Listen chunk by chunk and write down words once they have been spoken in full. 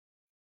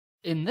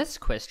In this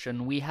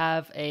question, we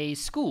have a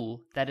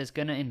school that is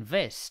going to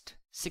invest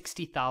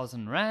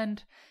 60,000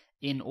 Rand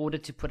in order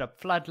to put up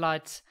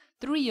floodlights.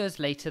 3 years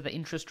later, the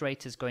interest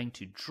rate is going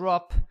to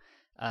drop.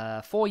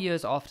 4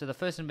 years after the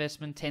first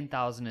investment,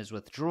 10,000 is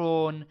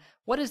withdrawn.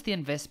 What is the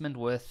investment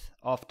worth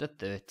after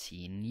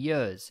 13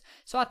 years?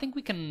 So I think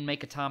we can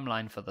make a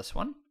timeline for this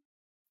one.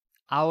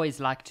 I always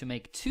like to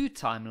make two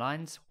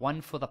timelines,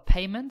 one for the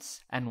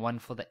payments and one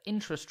for the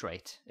interest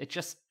rate. It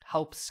just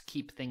helps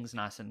keep things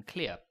nice and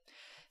clear.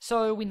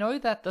 So we know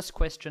that this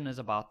question is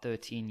about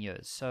 13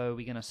 years. So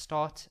we're going to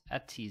start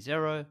at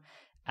T0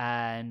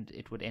 and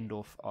it would end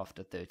off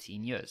after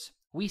 13 years.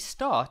 We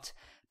start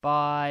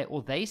by,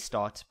 or they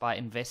start by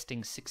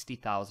investing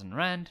 60,000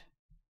 Rand.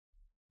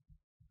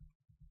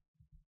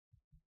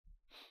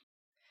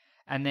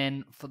 And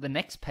then for the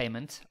next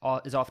payment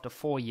is after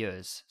 4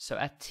 years. So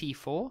at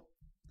T4,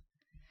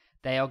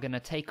 they are going to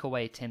take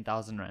away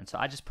 10,000 Rand. So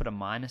I just put a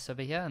minus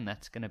over here, and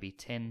that's going to be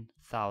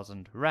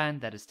 10,000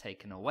 Rand that is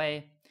taken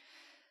away.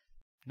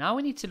 Now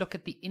we need to look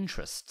at the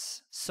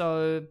interests.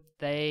 So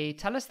they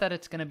tell us that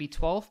it's going to be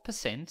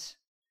 12%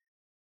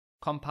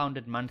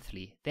 compounded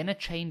monthly. Then it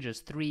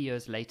changes 3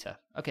 years later.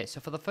 Okay, so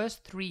for the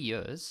first 3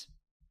 years,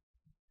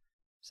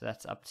 so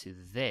that's up to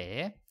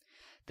there,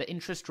 the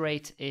interest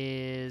rate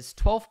is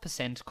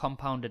 12%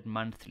 compounded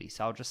monthly.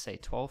 So I'll just say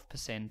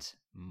 12%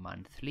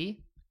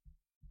 monthly.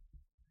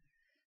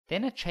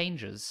 Then it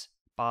changes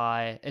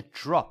by, it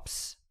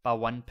drops by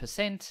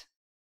 1%,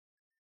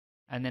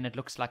 and then it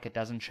looks like it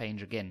doesn't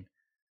change again.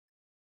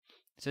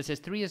 So it says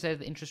 3 years later,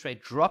 the interest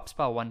rate drops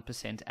by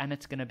 1%, and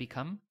it's going to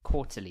become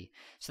quarterly.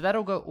 So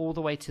that'll go all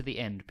the way to the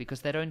end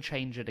because they don't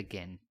change it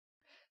again.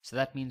 So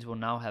that means we'll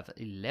now have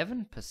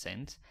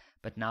 11%,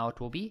 but now it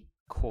will be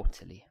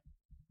quarterly.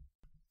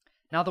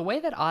 Now, the way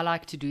that I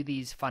like to do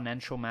these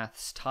financial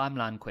maths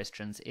timeline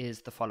questions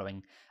is the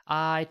following.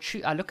 I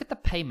look at the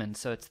payment,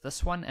 so it's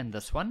this one, and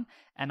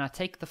I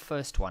take the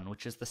first one,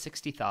 which is the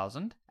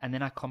 60,000, and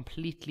then I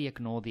completely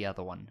ignore the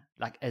other one,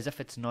 like as if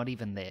it's not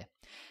even there.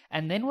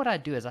 And then what I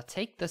do is I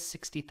take this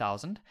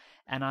 60,000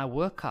 and I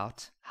work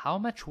out how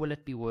much will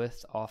it be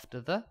worth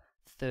after the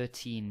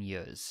 13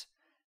 years.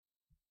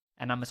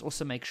 And I must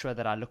also make sure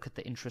that I look at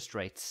the interest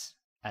rates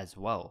as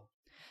well.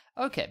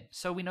 Okay,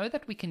 so we know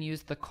that we can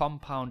use the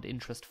compound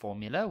interest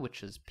formula,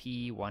 which is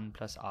P1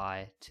 plus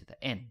I to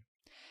the N.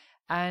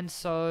 And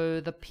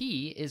so the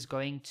P is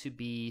going to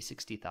be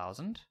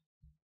 60,000.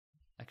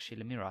 Actually,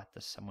 let me write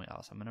this somewhere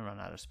else. I'm going to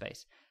run out of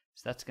space.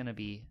 So that's going to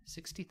be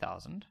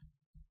 60,000.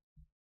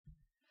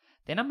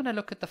 Then I'm going to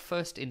look at the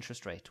first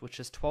interest rate, which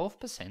is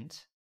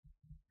 12%.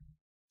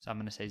 So I'm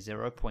going to say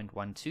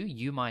 0.12.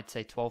 You might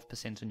say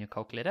 12% on your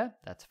calculator.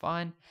 That's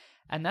fine.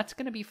 And that's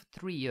going to be for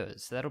 3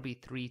 years. So that'll be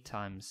 3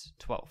 times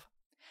 12.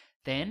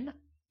 Then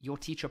your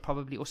teacher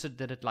probably also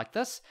did it like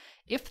this.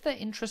 If the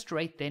interest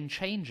rate then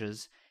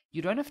changes,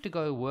 you don't have to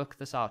go work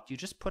this out. You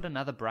just put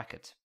another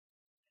bracket.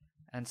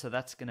 And so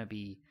that's going to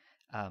be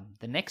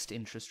the next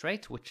interest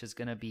rate, which is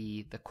going to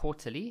be the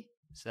quarterly.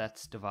 So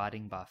that's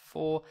dividing by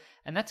 4.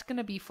 And that's going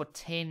to be for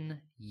 10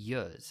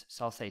 years.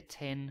 So I'll say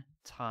 10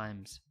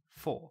 times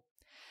 4.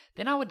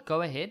 Then I would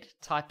go ahead,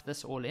 type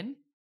this all in,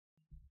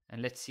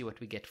 and let's see what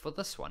we get for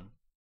this one.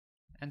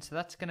 And so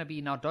that's going to be,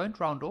 now don't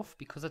round off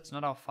because it's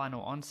not our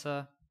final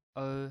answer,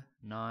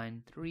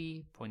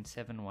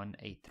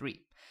 093.7183.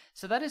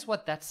 So that is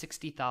what that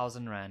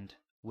 60,000 Rand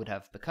would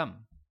have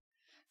become.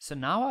 So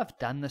now I've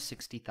done the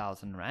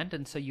 60,000 Rand,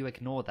 and so you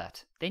ignore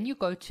that. Then you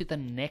go to the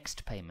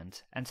next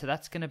payment, and so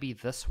that's going to be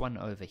this one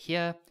over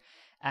here.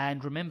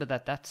 And remember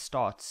that that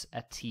starts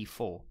at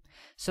T4.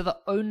 So the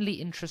only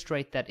interest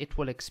rate that it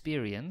will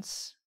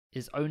experience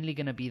is only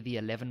going to be the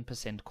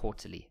 11%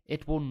 quarterly.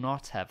 It will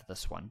not have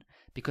this one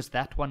because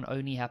that one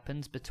only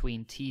happens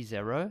between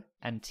T0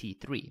 and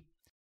T3.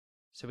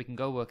 So we can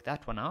go work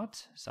that one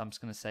out. So I'm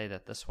just going to say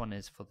that this one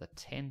is for the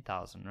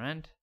 10,000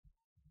 Rand.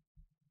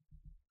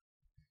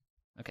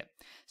 Okay,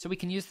 so we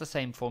can use the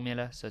same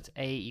formula. So it's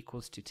A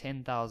equals to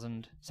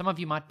 10,000. Some of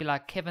you might be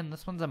like, Kevin,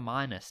 this one's a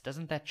minus.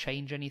 Doesn't that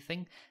change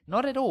anything?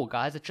 Not at all,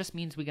 guys. It just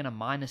means we're going to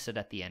minus it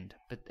at the end.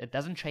 But it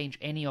doesn't change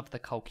any of the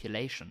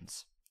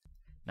calculations.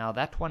 Now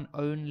that one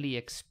only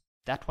has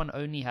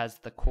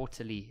the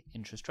quarterly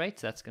interest rate.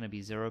 So that's going to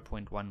be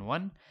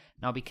 0.11.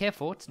 Now be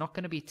careful. It's not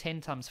going to be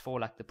 10 times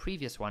 4 like the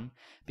previous one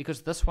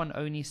because this one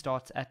only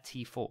starts at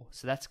T4.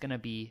 So that's going to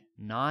be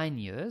 9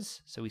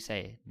 years. So we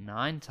say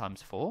 9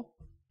 times 4.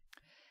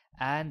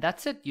 And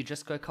that's it. You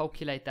just go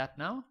calculate that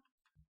now.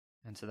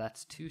 And so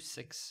that's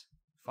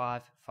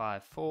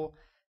 26554.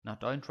 Now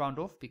don't round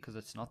off because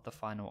it's not the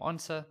final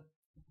answer.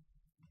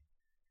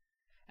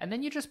 And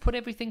then you just put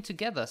everything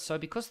together. So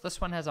because this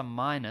one has a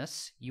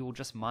minus, you will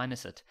just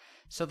minus it.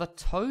 So the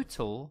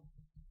total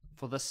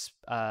for this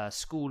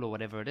school or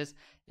whatever it is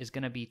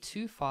going to be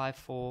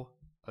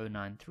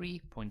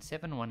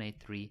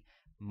 254,093.7183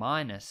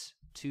 minus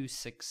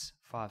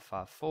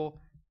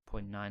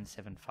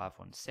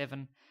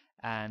 26554.97517.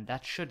 And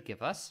that should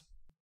give us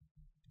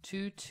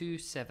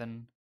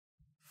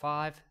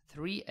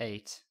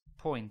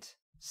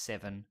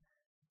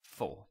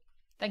 227,538.74.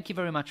 Thank you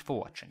very much for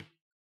watching.